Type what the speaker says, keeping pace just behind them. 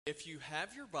If you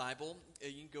have your Bible,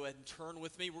 you can go ahead and turn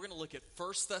with me. We're going to look at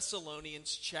 1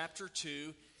 Thessalonians chapter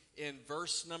 2 in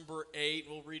verse number 8.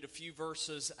 We'll read a few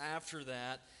verses after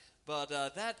that. But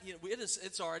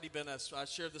it's already been, I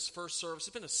shared this first service,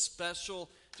 it's been a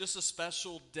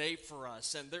special day for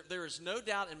us. And there is no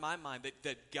doubt in my mind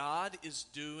that God is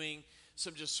doing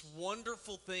some just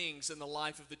wonderful things in the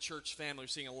life of the church family. We're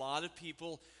seeing a lot of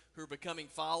people who are becoming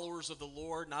followers of the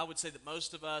Lord. And I would say that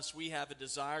most of us, we have a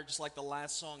desire, just like the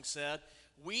last song said,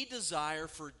 we desire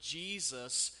for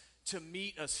Jesus to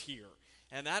meet us here.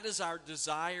 And that is our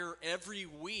desire every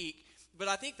week. But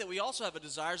I think that we also have a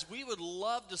desire, is we would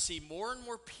love to see more and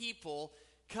more people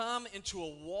come into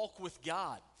a walk with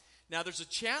God. Now, there's a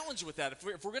challenge with that.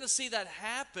 If we're going to see that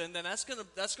happen, then that's going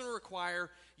to require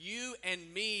you and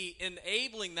me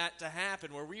enabling that to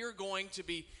happen, where we are going to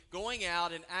be going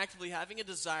out and actively having a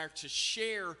desire to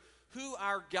share who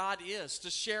our God is, to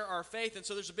share our faith. And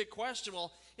so there's a big question,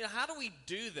 well, how do we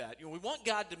do that? We want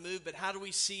God to move, but how do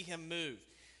we see Him move?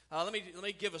 Let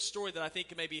me give a story that I think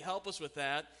can maybe help us with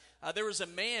that. There was a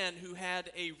man who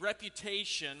had a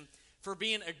reputation for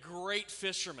being a great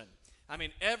fisherman.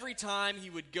 Every time he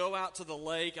would go out to the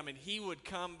lake, he would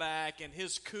come back and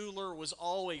his cooler was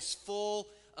always full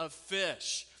of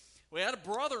fish. We had a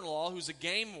brother-in-law who's a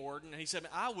game warden, and he said,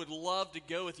 I would love to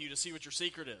go with you to see what your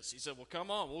secret is. He said, well,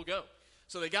 come on, we'll go.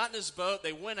 So they got in his boat,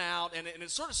 they went out, and it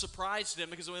sort of surprised him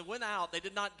because when they went out, they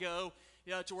did not go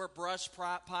to where brush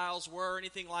piles were or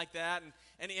anything like that.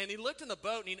 And he looked in the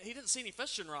boat, and he didn't see any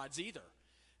fishing rods either.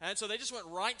 And so they just went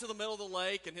right to the middle of the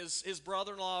lake, and his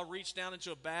brother-in-law reached down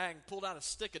into a bag and pulled out a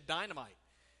stick of dynamite,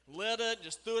 lit it, and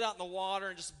just threw it out in the water,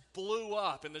 and just blew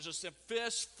up. And there's just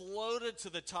fish floated to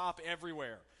the top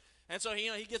everywhere. And so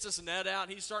he gets his net out,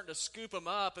 and he's starting to scoop them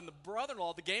up. And the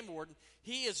brother-in-law, the game warden,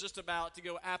 he is just about to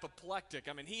go apoplectic.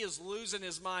 He is losing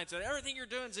his mind. Said, everything you're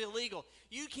doing is illegal.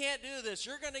 You can't do this.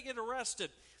 You're going to get arrested.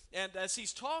 And as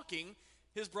he's talking,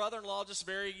 his brother-in-law just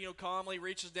very, calmly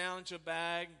reaches down into a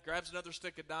bag, grabs another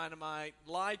stick of dynamite,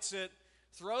 lights it,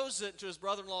 throws it into his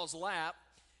brother-in-law's lap.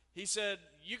 He said,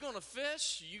 you going to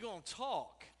fish? You going to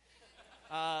talk?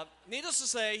 Needless to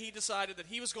say, he decided that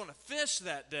he was going to fish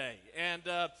that day. And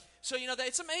so,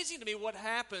 it's amazing to me what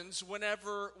happens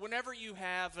whenever you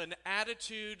have an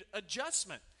attitude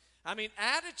adjustment.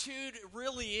 Attitude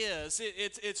really is.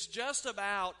 It's just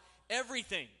about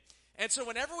everything. And so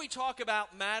whenever we talk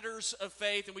about matters of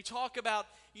faith and we talk about,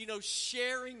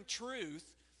 sharing truth,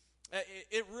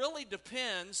 it really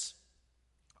depends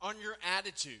on your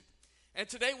attitude. And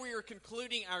today we are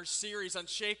concluding our series,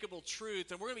 Unshakable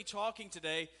Truth, and we're going to be talking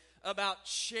today about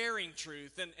sharing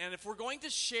truth. And if we're going to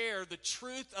share the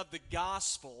truth of the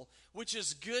gospel, which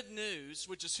is good news,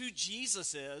 which is who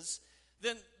Jesus is,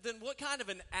 then what kind of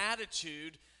an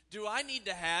attitude do I need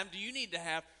to have, do you need to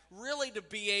have, really to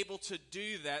be able to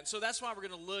do that? So that's why we're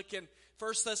going to look in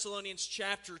 1 Thessalonians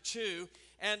chapter 2.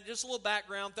 And just a little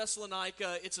background,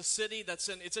 Thessalonica, it's a city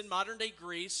it's in modern-day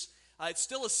Greece. It's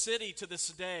still a city to this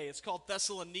day. It's called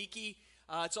Thessaloniki.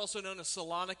 It's also known as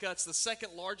Salonika. It's the second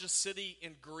largest city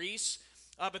in Greece.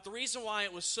 But the reason why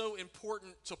it was so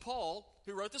important to Paul,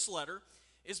 who wrote this letter,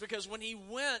 is because when he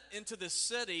went into this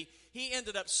city, he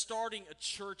ended up starting a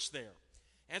church there.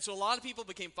 And so a lot of people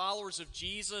became followers of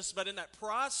Jesus, but in that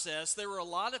process, there were a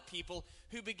lot of people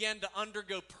who began to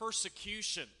undergo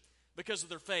persecution because of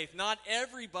their faith. Not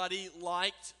everybody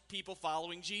liked people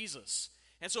following Jesus.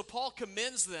 And so Paul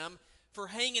commends them for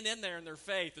hanging in there in their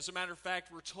faith. As a matter of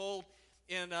fact, we're told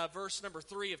in verse number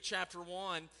 3 of chapter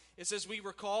 1, it says, we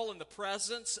recall in the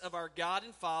presence of our God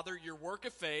and Father your work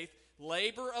of faith,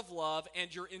 labor of love,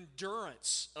 and your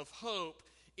endurance of hope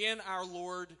in our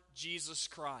Lord Jesus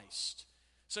Christ.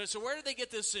 So where did they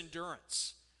get this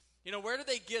endurance? Where did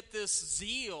they get this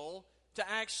zeal to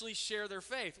actually share their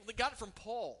faith? Well, they got it from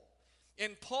Paul.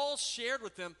 And Paul shared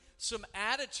with them some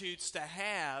attitudes to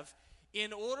have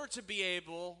in order to be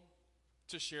able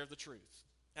to share the truth.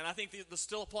 And I think this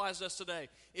still applies to us today.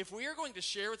 If we are going to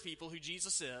share with people who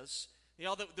Jesus is,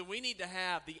 that we need to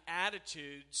have the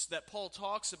attitudes that Paul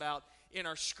talks about in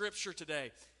our scripture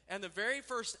today. And the very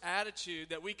first attitude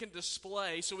that we can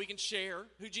display so we can share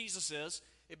who Jesus is,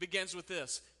 it begins with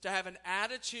this: to have an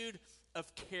attitude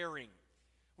of caring.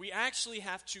 We actually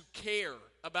have to care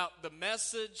about the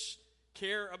message,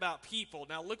 care about people.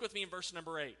 Now look with me in verse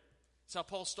number 8. That's how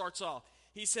Paul starts off.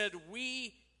 He said,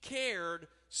 we cared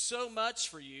so much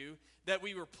for you that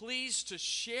we were pleased to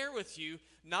share with you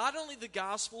not only the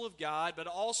gospel of God, but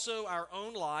also our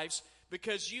own lives,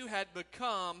 because you had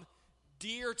become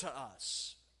dear to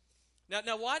us.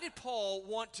 Now why did Paul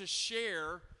want to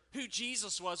share who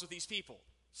Jesus was with these people?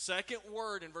 Second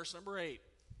word in verse number 8.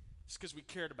 It's because we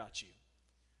cared about you.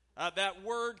 That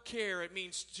word care, it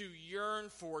means to yearn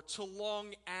for, to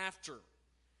long after.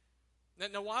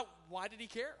 Now why did he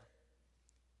care?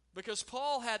 Because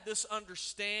Paul had this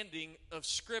understanding of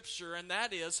Scripture, and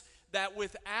that is that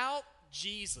without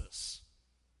Jesus,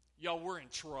 y'all, we're in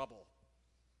trouble.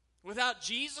 Without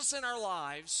Jesus in our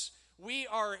lives, we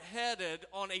are headed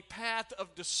on a path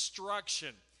of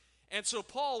destruction. And so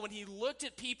Paul, when he looked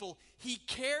at people, he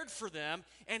cared for them,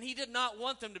 and he did not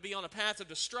want them to be on a path of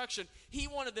destruction. He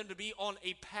wanted them to be on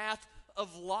a path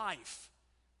of life.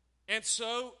 And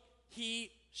so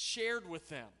he shared with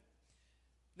them.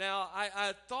 Now,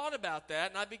 I thought about that,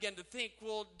 and I began to think,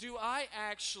 well, do I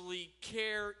actually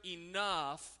care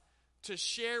enough to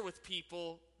share with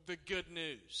people the good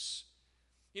news?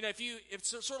 You know, it's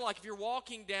sort of like if you're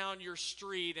walking down your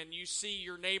street and you see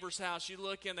your neighbor's house, you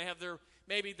look in, they have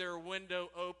maybe their window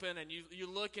open, and you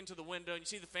look into the window and you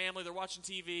see the family, they're watching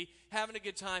TV, having a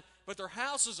good time, but their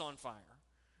house is on fire.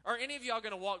 Are any of y'all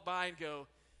going to walk by and go,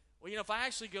 well, you know, if I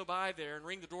actually go by there and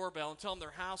ring the doorbell and tell them their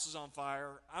house is on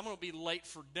fire, I'm going to be late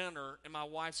for dinner and my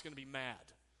wife's going to be mad?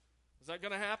 Is that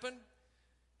going to happen?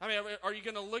 I mean, are you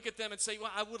going to look at them and say, well,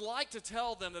 I would like to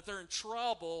tell them that they're in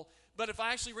trouble, but if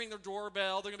I actually ring their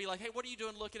doorbell, they're going to be like, hey, what are you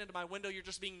doing looking into my window? You're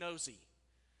just being nosy.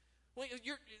 Well,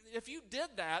 if you did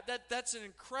that's an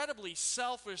incredibly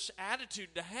selfish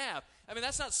attitude to have. I mean,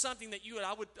 that's not something that you and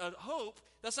I would hope,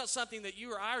 that's not something that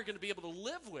you or I are going to be able to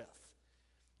live with.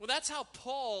 Well, that's how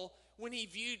Paul, when he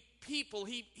viewed people,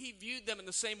 he viewed them in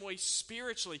the same way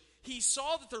spiritually. He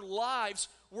saw that their lives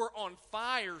were on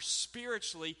fire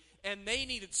spiritually, and they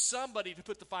needed somebody to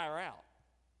put the fire out.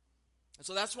 And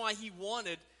so that's why he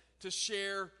wanted to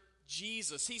share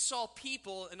Jesus. He saw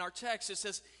people, in our text, it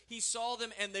says he saw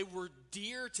them and they were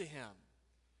dear to him.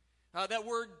 That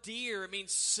word dear, it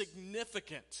means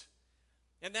significant.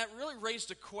 And that really raised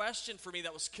a question for me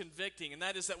that was convicting, and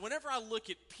that is that whenever I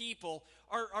look at people,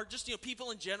 are just, you know,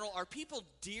 people in general, are people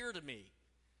dear to me?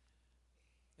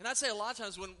 And I'd say a lot of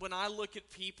times when I look at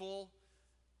people,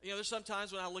 you know, there's some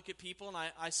times when I look at people and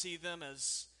I see them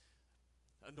as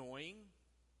annoying.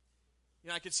 You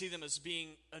know, I could see them as being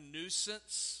a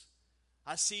nuisance.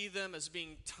 I see them as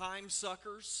being time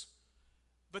suckers.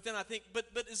 But then I think, but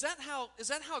is that how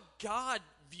God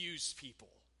views people?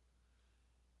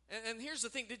 And here's the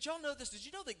thing, did y'all know this? Did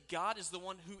you know that God is the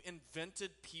one who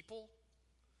invented people?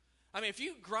 I mean, if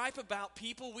you gripe about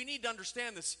people, we need to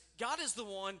understand this. God is the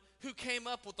one who came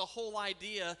up with the whole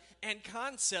idea and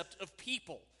concept of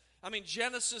people. I mean,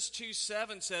 Genesis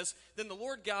 2:7 says, then the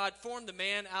Lord God formed the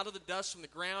man out of the dust from the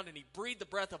ground, and he breathed the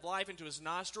breath of life into his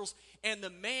nostrils, and the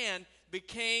man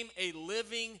became a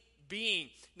living being.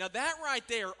 Now that right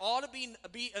there ought to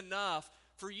be enough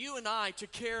for you and I to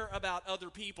care about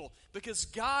other people, because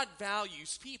God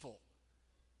values people.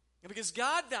 And because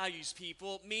God values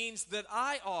people means that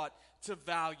I ought to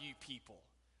value people.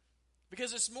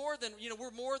 Because it's more than, you know,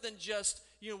 we're more than just,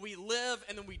 you know, we live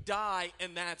and then we die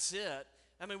and that's it.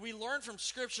 I mean, we learn from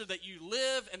Scripture that you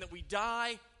live and that we die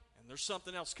and there's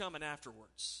something else coming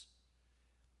afterwards.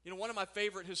 You know, one of my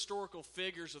favorite historical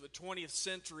figures of the 20th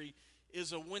century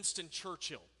is a Winston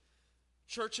Churchill.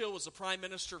 Churchill was the Prime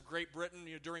Minister of Great Britain,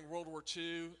 you know, during World War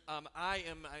II. I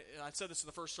said this in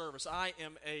the first service, I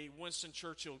am a Winston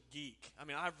Churchill geek. I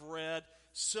mean, I've read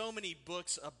so many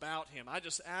books about him. I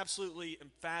just absolutely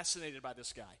am fascinated by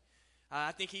this guy.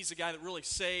 I think he's the guy that really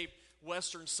saved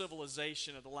Western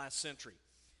civilization of the last century.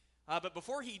 But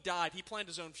before he died, he planned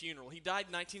his own funeral. He died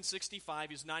in 1965.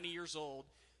 He was 90 years old.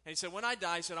 And he said, when I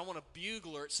die, he said, I want a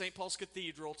bugler at St. Paul's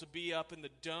Cathedral to be up in the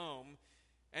dome.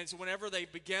 And so whenever they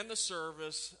begin the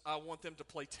service, I want them to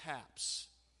play taps.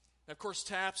 Now, of course,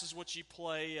 taps is what you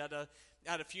play at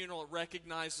a funeral. It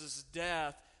recognizes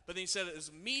death. But then he said, as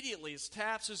immediately as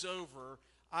taps is over,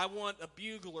 I want a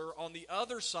bugler on the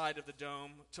other side of the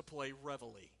dome to play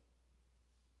reveille.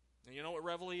 And you know what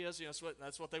reveille is? You know,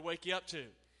 that's what they wake you up to.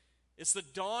 It's the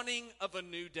dawning of a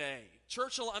new day.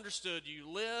 Churchill understood you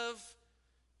live,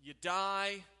 you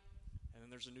die, and then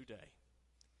there's a new day.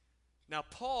 Now,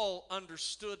 Paul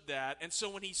understood that, and so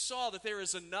when he saw that there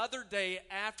is another day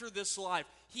after this life,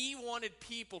 he wanted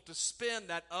people to spend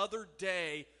that other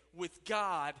day with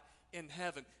God in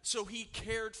heaven. So he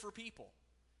cared for people.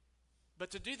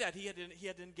 But to do that, he had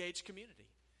to engage community.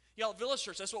 Y'all, at Village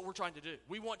Church, that's what we're trying to do.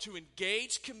 We want to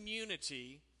engage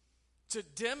community to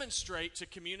demonstrate to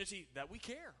community that we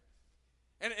care.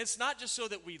 And it's not just so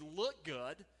that we look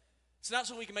good. It's not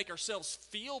so we can make ourselves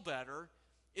feel better.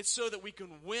 It's so that we can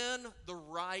win the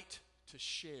right to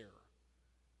share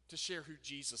who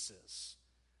Jesus is.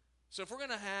 So if we're going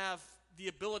to have the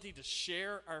ability to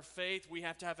share our faith, we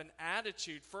have to have an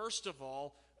attitude, first of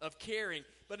all, of caring.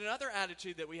 But another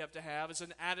attitude that we have to have is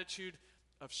an attitude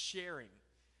of sharing.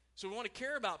 So we want to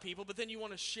care about people, but then you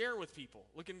want to share with people.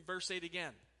 Look in verse 8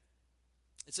 again.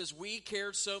 It says, we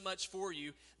cared so much for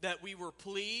you that we were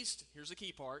pleased, here's the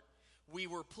key part, we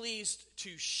were pleased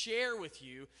to share with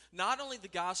you not only the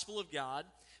gospel of God,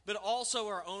 but also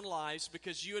our own lives,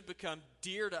 because you had become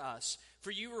dear to us. For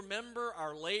you remember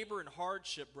our labor and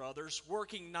hardship, brothers,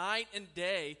 working night and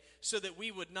day so that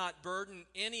we would not burden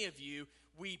any of you.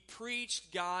 We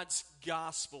preached God's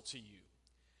gospel to you.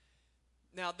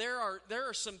 Now, there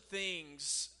are some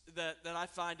things that I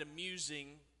find amusing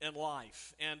in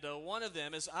life, and one of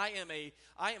them is I am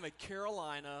a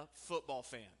Carolina football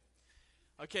fan.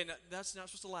 Okay, now, that's not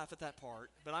supposed to laugh at that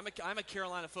part, but I'm a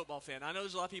Carolina football fan. I know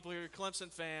there's a lot of people here,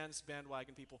 Clemson fans,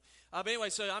 bandwagon people. But anyway,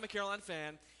 so I'm a Carolina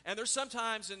fan, and there's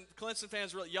sometimes, and Clemson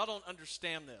fans, really, y'all don't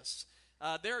understand this.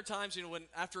 There are times, when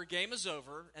after a game is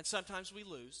over, and sometimes we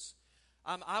lose,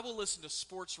 I will listen to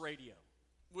sports radio,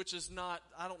 which is not,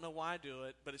 I don't know why I do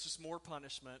it, but it's just more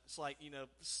punishment. It's like,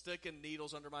 sticking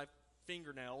needles under my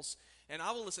fingernails, and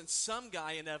I will listen. Some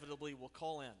guy inevitably will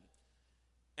call in.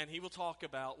 And he will talk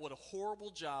about what a horrible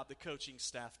job the coaching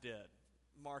staff did.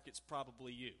 Mark, it's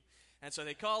probably you. And so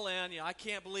they call in, I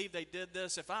can't believe they did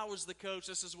this. If I was the coach,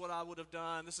 this is what I would have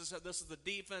done. This is the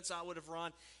defense I would have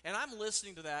run. And I'm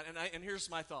listening to that, and here's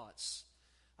my thoughts.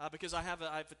 Because I have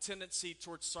a tendency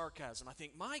towards sarcasm. I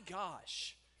think, my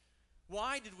gosh,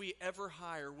 why did we ever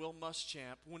hire Will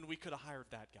Muschamp when we could have hired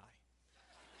that guy?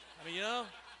 I mean,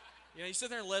 you sit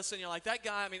there and listen, you're like, that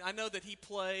guy, I know that he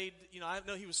played, I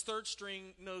know he was third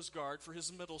string nose guard for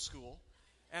his middle school.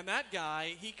 And that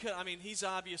guy, he's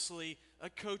obviously a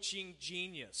coaching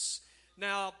genius.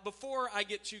 Now, before I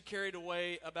get too carried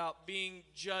away about being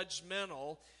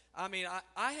judgmental,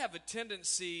 I have a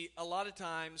tendency a lot of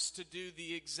times to do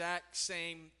the exact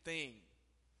same thing.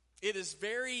 It is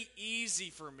very easy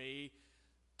for me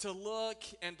to look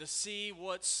and to see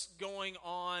what's going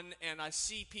on, and I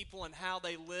see people and how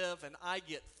they live, and I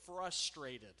get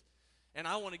frustrated. And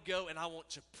I want to go and I want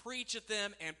to preach at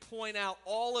them and point out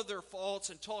all of their faults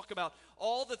and talk about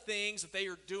all the things that they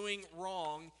are doing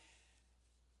wrong,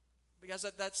 because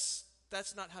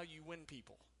that's not how you win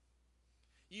people.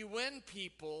 You win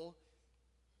people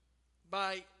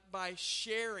by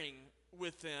sharing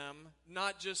with them,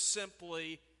 not just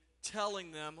simply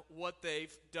telling them what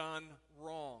they've done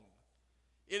wrong.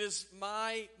 It is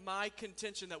my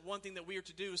contention that one thing that we are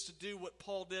to do is to do what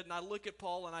Paul did. And I look at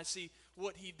Paul and I see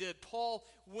what he did. Paul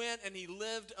went and he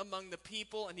lived among the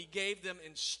people and he gave them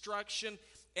instruction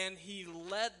and he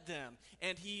led them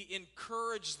and he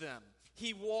encouraged them.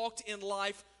 He walked in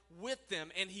life with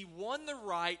them and he won the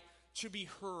right to be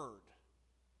heard.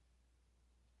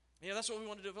 That's what we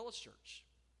want to do at Village Church.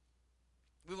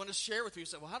 We want to share with people.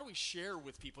 Say, well, how do we share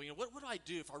with people? What do I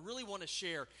do if I really want to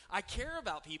share? I care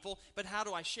about people, but how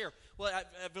do I share? Well,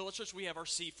 at Village Church, we have our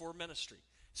C4 ministry.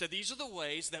 So these are the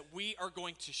ways that we are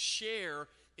going to share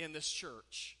in this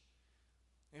church.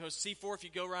 C4, if you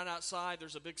go around outside,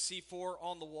 there's a big C4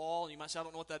 on the wall. And you might say, I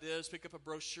don't know what that is. Pick up a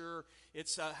brochure.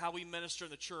 It's how we minister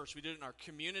in the church. We do it in our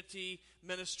community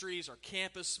ministries, our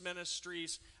campus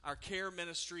ministries, our care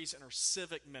ministries, and our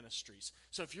civic ministries.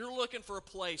 So if you're looking for a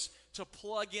place to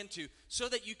plug into so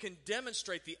that you can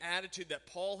demonstrate the attitude that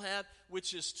Paul had,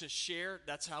 which is to share,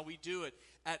 that's how we do it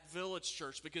at Village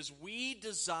Church, because we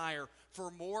desire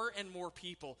for more and more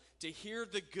people to hear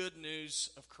the good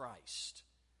news of Christ.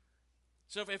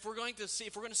 So if we're going to see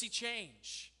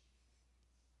change,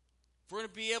 if we're going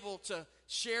to be able to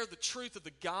share the truth of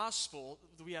the gospel,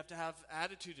 we have to have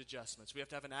attitude adjustments. We have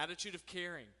to have an attitude of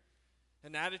caring,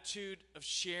 an attitude of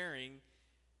sharing,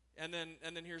 and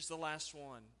then here's the last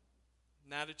one,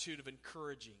 an attitude of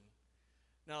encouraging.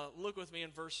 Now look with me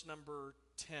in verse number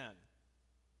 10.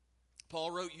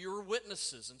 Paul wrote, "You are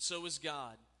witnesses, and so is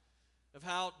God, of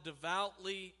how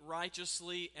devoutly,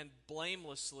 righteously, and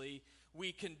blamelessly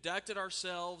we conducted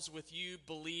ourselves with you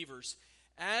believers.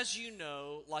 As you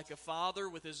know, like a father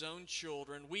with his own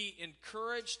children, we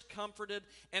encouraged, comforted,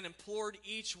 and implored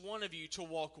each one of you to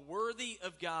walk worthy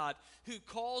of God, who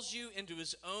calls you into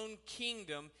his own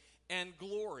kingdom and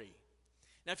glory."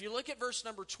 Now, if you look at verse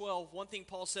number 12, one thing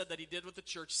Paul said that he did with the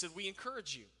church, he said, we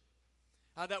encourage you.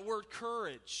 That word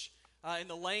courage, in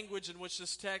the language in which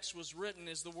this text was written,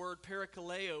 is the word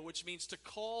parakaleo, which means to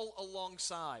call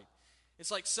alongside. It's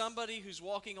like somebody who's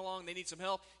walking along, they need some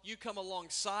help. You come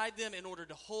alongside them in order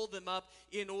to hold them up,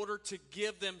 in order to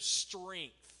give them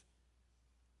strength.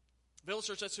 Village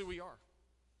Church, that's who we are.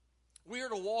 We are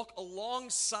to walk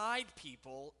alongside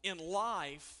people in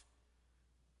life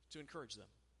to encourage them.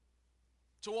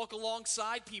 To walk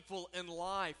alongside people in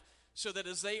life so that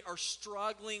as they are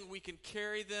struggling, we can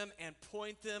carry them and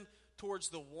point them towards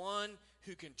the one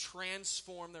who can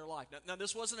transform their life. Now,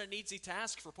 this wasn't an easy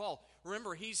task for Paul.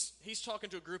 Remember, he's talking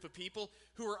to a group of people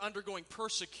who are undergoing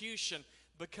persecution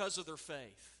because of their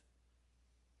faith.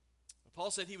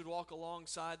 Paul said he would walk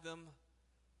alongside them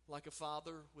like a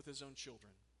father with his own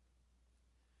children.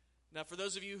 Now, for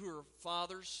those of you who are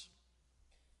fathers,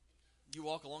 you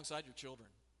walk alongside your children.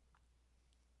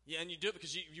 Yeah, and you do it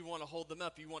because you want to hold them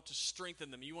up. You want to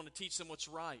strengthen them. You want to teach them what's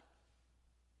right.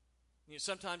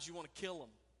 Sometimes you want to kill them.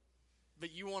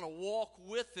 But you want to walk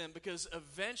with them because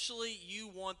eventually you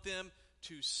want them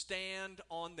to stand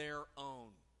on their own.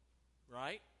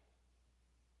 Right?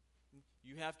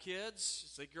 You have kids,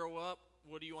 as they grow up,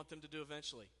 what do you want them to do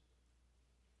eventually?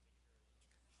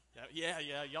 Yeah,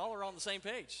 y'all are on the same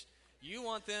page. You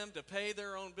want them to pay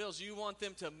their own bills. You want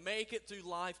them to make it through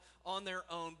life on their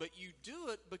own, but you do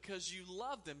it because you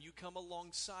love them. You come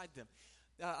alongside them.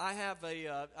 I have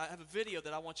a video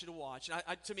that I want you to watch.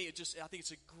 To me, I think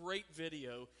it's a great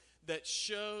video that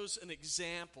shows an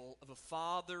example of a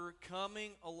father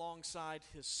coming alongside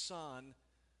his son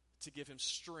to give him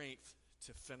strength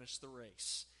to finish the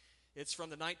race. It's from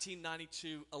the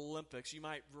 1992 Olympics. You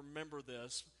might remember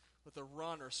this with a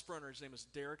sprinter. His name is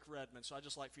Derek Redmond. So I'd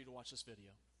just like for you to watch this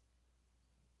video.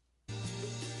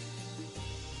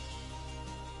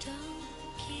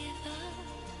 Don't give up,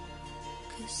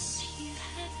 'cause you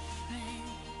have friends.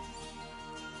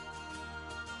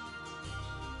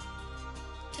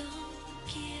 Don't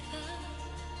give up,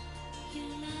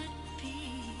 you're not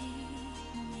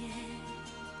beaten yet.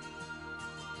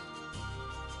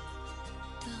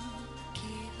 Don't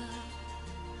give up,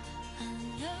 I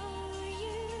know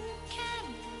you can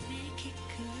make it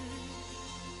good.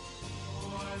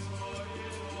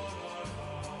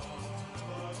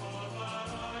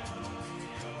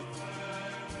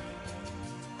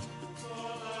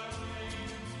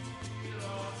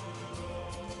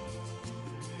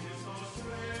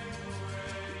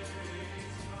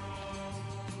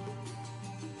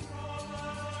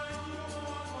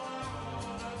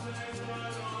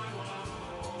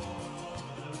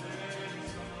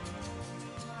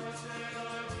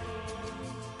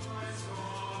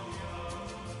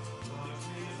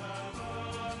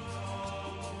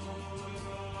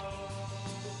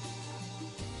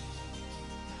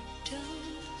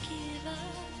 Don't give up,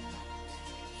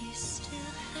 you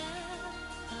still have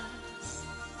us.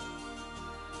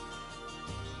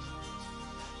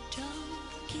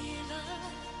 Don't give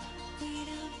up, we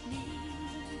don't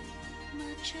need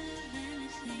much of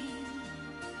anything.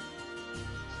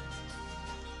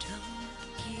 Don't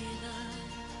give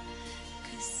up,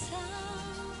 'cause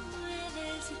somewhere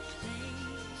there's a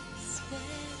place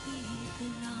where we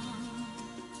belong.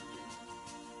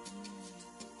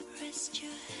 Rest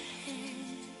your head,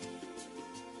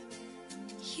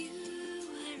 you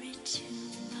worry too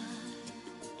much.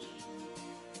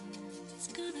 It's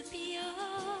gonna be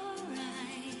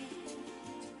alright.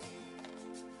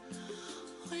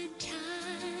 When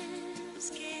times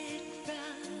get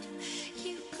rough,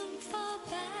 you can fall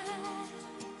back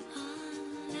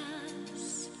on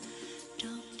us.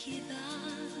 Don't give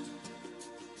up,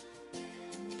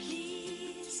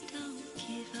 please don't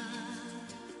give up.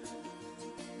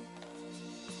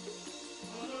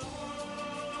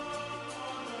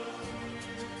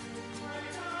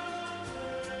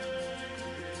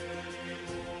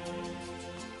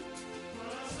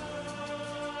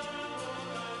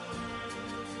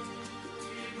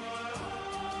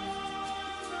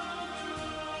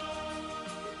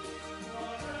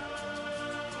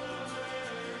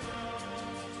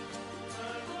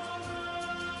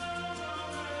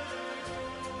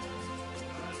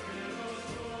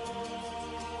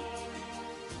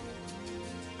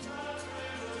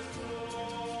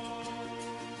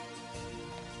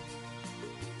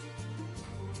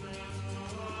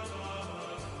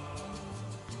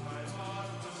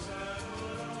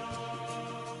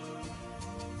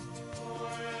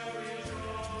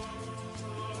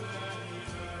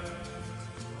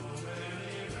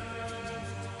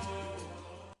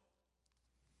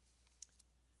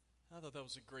 I thought that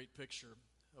was a great picture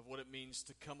of what it means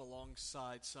to come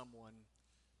alongside someone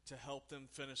to help them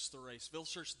finish the race.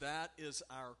 Village Church, that is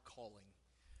our calling.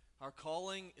 Our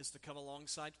calling is to come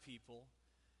alongside people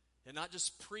and not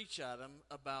just preach at them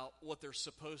about what they're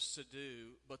supposed to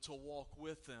do, but to walk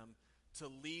with them, to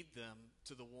lead them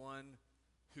to the one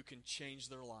who can change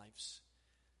their lives.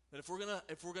 That if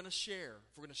we're gonna share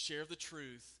the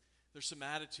truth, there's some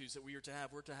attitudes that we are to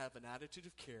have. We're to have an attitude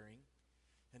of caring,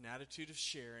 an attitude of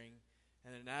sharing,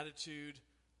 and an attitude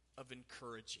of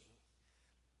encouraging.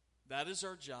 That is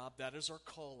our job. That is our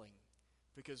calling.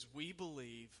 because we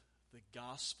believe the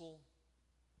gospel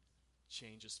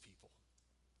changes people.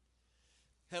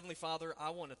 Heavenly Father, I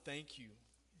want to thank you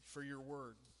for your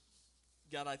word.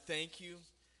 God, I thank you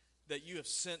that you have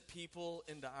sent people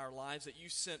into our lives, that you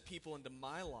sent people into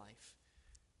my life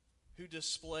who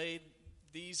displayed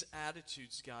these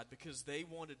attitudes, God, because they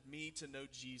wanted me to know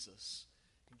Jesus.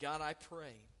 God, I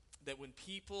pray that when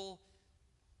people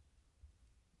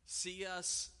see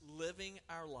us living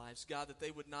our lives, God, that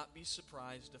they would not be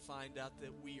surprised to find out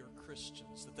that we are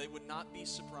Christians, that they would not be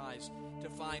surprised to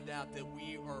find out that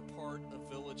we are part of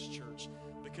Village Church,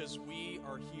 because we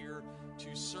are here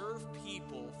to serve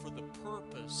people for the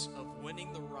purpose of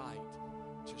winning the right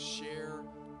to share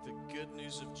the good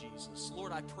news of Jesus.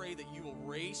 Lord, I pray that you will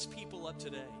raise people up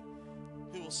today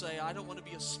who will say, I don't want to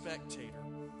be a spectator.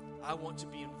 I want to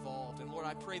be involved. And Lord,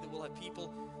 I pray that we'll have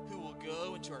people who will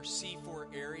go into our C4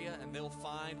 area and they'll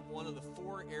find one of the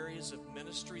 4 areas of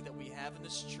ministry that we have in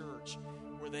this church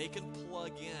where they can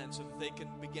plug in so that they can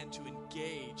begin to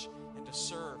engage and to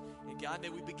serve. And God, may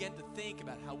we begin to think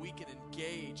about how we can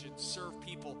engage and serve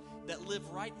people that live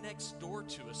right next door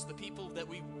to us, the people that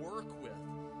we work with.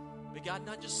 But God,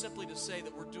 not just simply to say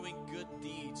that we're doing good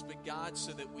deeds, but God,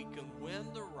 so that we can win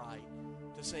the right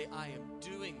to say, I am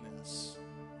doing this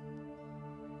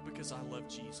because I love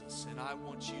Jesus and I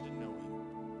want you to know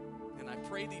him. And I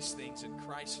pray these things in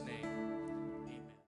Christ's name.